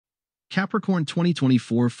Capricorn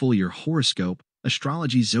 2024 Full Year Horoscope,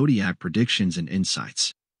 Astrology, Zodiac Predictions and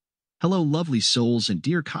Insights. Hello lovely souls and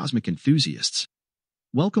dear cosmic enthusiasts.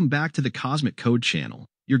 Welcome back to the Cosmic Code channel,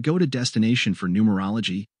 your go-to destination for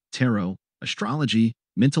numerology, tarot, astrology,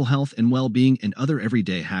 mental health and well-being and other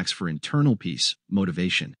everyday hacks for internal peace,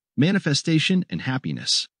 motivation, manifestation and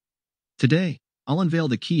happiness. Today, I'll unveil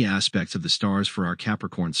the key aspects of the stars for our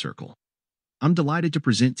Capricorn circle. I'm delighted to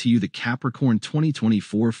present to you the Capricorn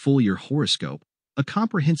 2024 Full Year Horoscope, a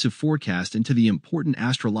comprehensive forecast into the important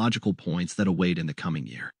astrological points that await in the coming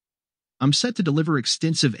year. I'm set to deliver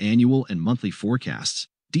extensive annual and monthly forecasts,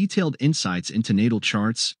 detailed insights into natal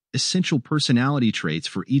charts, essential personality traits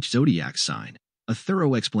for each zodiac sign, a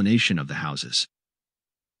thorough explanation of the houses,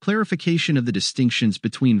 clarification of the distinctions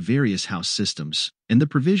between various house systems, and the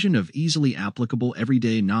provision of easily applicable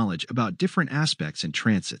everyday knowledge about different aspects and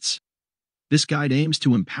transits. This guide aims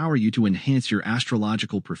to empower you to enhance your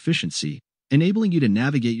astrological proficiency, enabling you to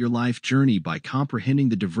navigate your life journey by comprehending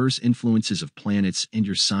the diverse influences of planets and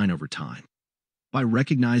your sign over time. By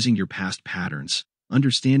recognizing your past patterns,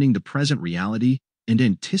 understanding the present reality, and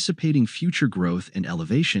anticipating future growth and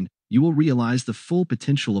elevation, you will realize the full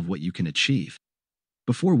potential of what you can achieve.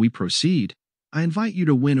 Before we proceed, I invite you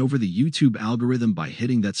to win over the YouTube algorithm by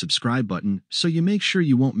hitting that subscribe button so you make sure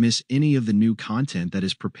you won't miss any of the new content that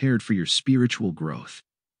is prepared for your spiritual growth.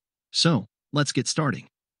 So, let's get starting.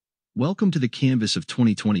 Welcome to the canvas of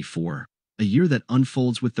 2024, a year that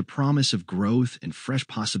unfolds with the promise of growth and fresh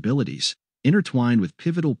possibilities, intertwined with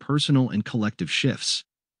pivotal personal and collective shifts.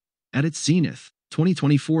 At its zenith,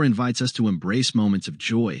 2024 invites us to embrace moments of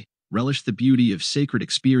joy, relish the beauty of sacred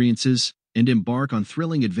experiences, and embark on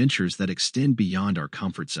thrilling adventures that extend beyond our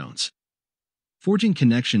comfort zones. Forging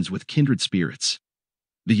connections with kindred spirits.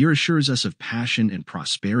 The year assures us of passion and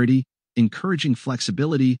prosperity, encouraging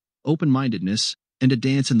flexibility, open-mindedness, and a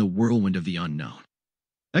dance in the whirlwind of the unknown.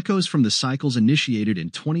 Echoes from the cycles initiated in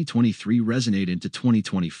 2023 resonate into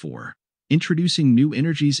 2024, introducing new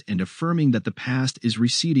energies and affirming that the past is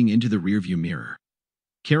receding into the rearview mirror.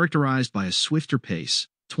 Characterized by a swifter pace,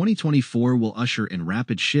 2024 will usher in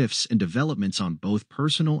rapid shifts and developments on both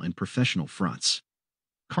personal and professional fronts.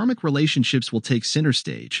 Karmic relationships will take center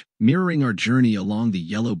stage, mirroring our journey along the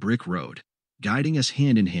yellow brick road, guiding us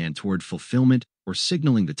hand in hand toward fulfillment or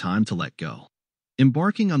signaling the time to let go.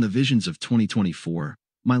 Embarking on the visions of 2024,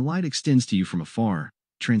 my light extends to you from afar,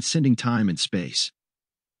 transcending time and space.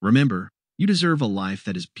 Remember, you deserve a life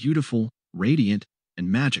that is beautiful, radiant, and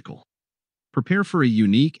magical. Prepare for a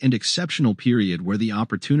unique and exceptional period where the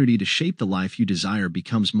opportunity to shape the life you desire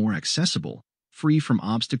becomes more accessible, free from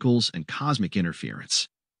obstacles and cosmic interference.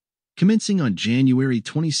 Commencing on January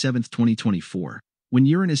 27, 2024, when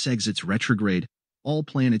Uranus exits retrograde, all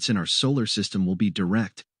planets in our solar system will be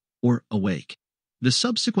direct, or awake. The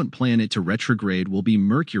subsequent planet to retrograde will be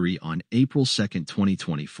Mercury on April 2,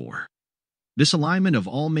 2024. This alignment of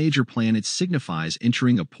all major planets signifies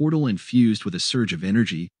entering a portal infused with a surge of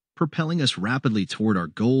energy, propelling us rapidly toward our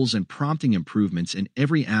goals and prompting improvements in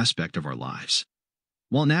every aspect of our lives.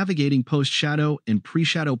 While navigating post-shadow and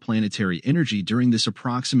pre-shadow planetary energy during this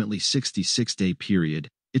approximately 66-day period,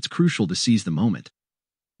 it's crucial to seize the moment.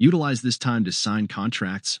 Utilize this time to sign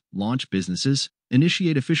contracts, launch businesses,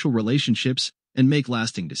 initiate official relationships, and make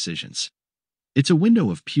lasting decisions. It's a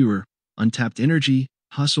window of pure, untapped energy,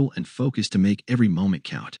 hustle, and focus to make every moment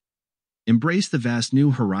count. Embrace the vast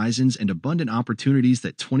new horizons and abundant opportunities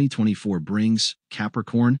that 2024 brings,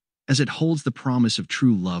 Capricorn, as it holds the promise of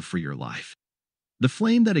true love for your life. The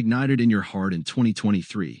flame that ignited in your heart in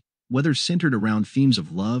 2023, whether centered around themes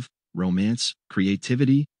of love, romance,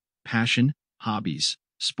 creativity, passion, hobbies,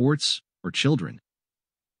 sports, or children,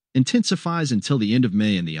 intensifies until the end of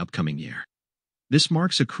May in the upcoming year. This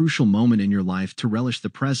marks a crucial moment in your life to relish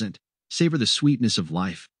the present, savor the sweetness of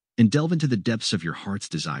life, and delve into the depths of your heart's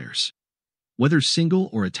desires. Whether single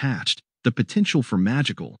or attached, the potential for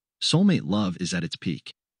magical, soulmate love is at its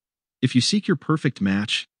peak. If you seek your perfect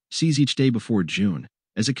match, seize each day before June,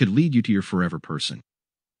 as it could lead you to your forever person.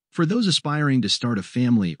 For those aspiring to start a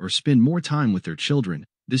family or spend more time with their children,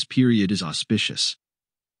 this period is auspicious.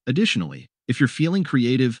 Additionally, if you're feeling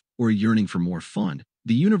creative or yearning for more fun,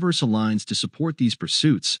 the universe aligns to support these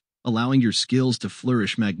pursuits, allowing your skills to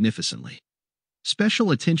flourish magnificently. Special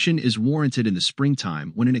attention is warranted in the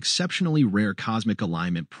springtime when an exceptionally rare cosmic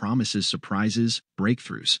alignment promises surprises,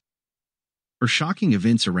 breakthroughs, or shocking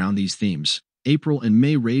events around these themes. April and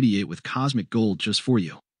May radiate with cosmic gold just for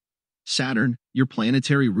you. Saturn, your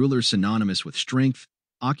planetary ruler synonymous with strength,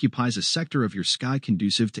 occupies a sector of your sky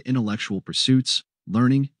conducive to intellectual pursuits,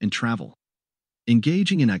 learning, and travel.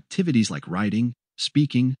 Engaging in activities like writing,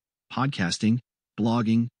 speaking, podcasting,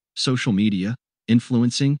 blogging, social media,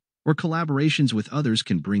 influencing, or collaborations with others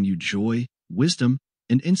can bring you joy, wisdom,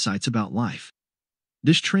 and insights about life.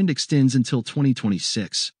 This trend extends until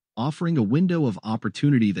 2026, offering a window of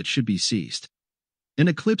opportunity that should be seized. An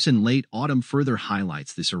eclipse in late autumn further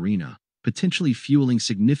highlights this arena, potentially fueling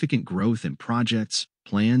significant growth in projects,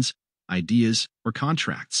 plans, ideas, or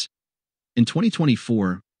contracts. In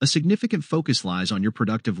 2024, a significant focus lies on your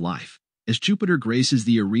productive life, as Jupiter graces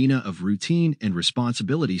the arena of routine and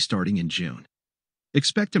responsibility starting in June.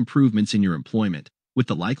 Expect improvements in your employment, with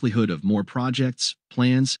the likelihood of more projects,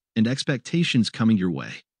 plans, and expectations coming your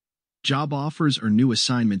way. Job offers or new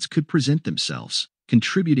assignments could present themselves,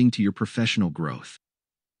 contributing to your professional growth.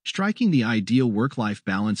 Striking the ideal work-life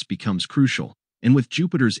balance becomes crucial, and with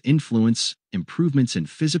Jupiter's influence, improvements in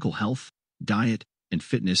physical health, diet, and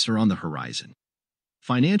fitness are on the horizon.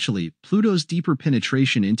 Financially, Pluto's deeper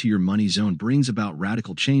penetration into your money zone brings about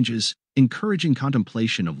radical changes, encouraging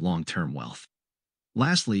contemplation of long-term wealth.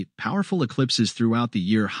 Lastly, powerful eclipses throughout the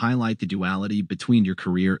year highlight the duality between your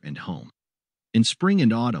career and home. In spring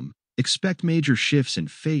and autumn, expect major shifts in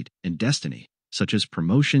fate and destiny, such as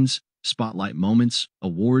promotions, spotlight moments,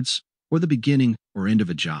 awards, or the beginning or end of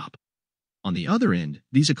a job. On the other end,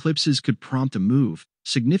 these eclipses could prompt a move,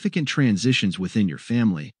 significant transitions within your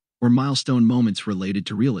family, or milestone moments related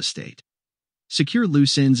to real estate. Secure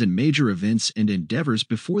loose ends in major events and endeavors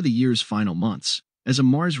before the year's final months, as a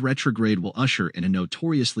Mars retrograde will usher in a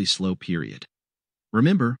notoriously slow period.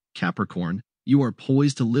 Remember, Capricorn, you are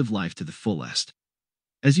poised to live life to the fullest.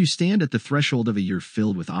 As you stand at the threshold of a year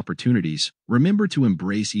filled with opportunities, remember to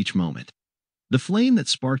embrace each moment. The flame that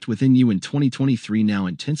sparked within you in 2023 now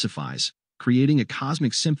intensifies, creating a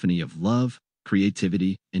cosmic symphony of love,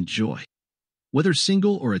 creativity, and joy. Whether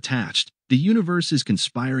single or attached, the universe is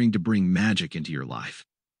conspiring to bring magic into your life.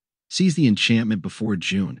 Seize the enchantment before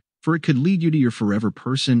June, for it could lead you to your forever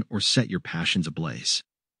person or set your passions ablaze.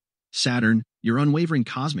 Saturn, your unwavering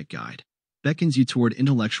cosmic guide, beckons you toward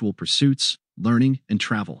intellectual pursuits, learning, and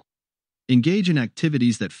travel. Engage in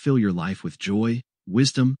activities that fill your life with joy,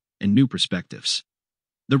 wisdom, and new perspectives.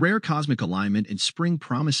 The rare cosmic alignment in spring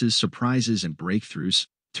promises surprises and breakthroughs,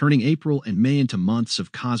 turning April and May into months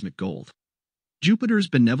of cosmic gold. Jupiter's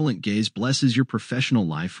benevolent gaze blesses your professional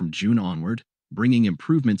life from June onward, bringing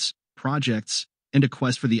improvements, projects, and a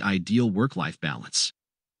quest for the ideal work-life balance.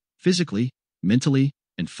 Physically, mentally,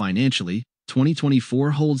 and financially,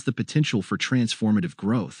 2024 holds the potential for transformative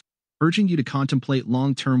growth, urging you to contemplate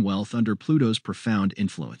long-term wealth under Pluto's profound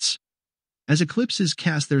influence. As eclipses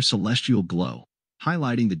cast their celestial glow,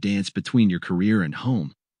 highlighting the dance between your career and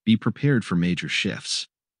home, be prepared for major shifts.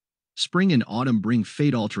 Spring and autumn bring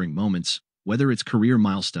fate-altering moments, whether it's career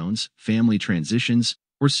milestones, family transitions,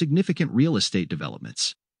 or significant real estate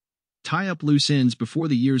developments. Tie up loose ends before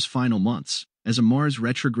the year's final months, as a Mars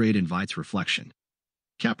retrograde invites reflection.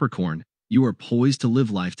 Capricorn, you are poised to live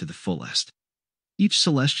life to the fullest. Each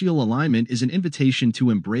celestial alignment is an invitation to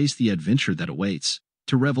embrace the adventure that awaits,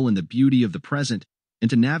 to revel in the beauty of the present, and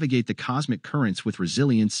to navigate the cosmic currents with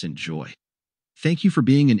resilience and joy. Thank you for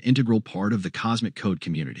being an integral part of the Cosmic Code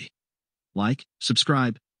community. Like,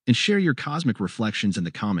 subscribe, and share your cosmic reflections in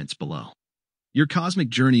the comments below. Your cosmic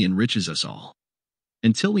journey enriches us all.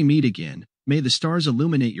 Until we meet again, may the stars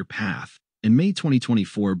illuminate your path, and may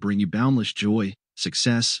 2024 bring you boundless joy,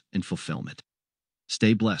 success, and fulfillment.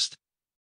 Stay blessed.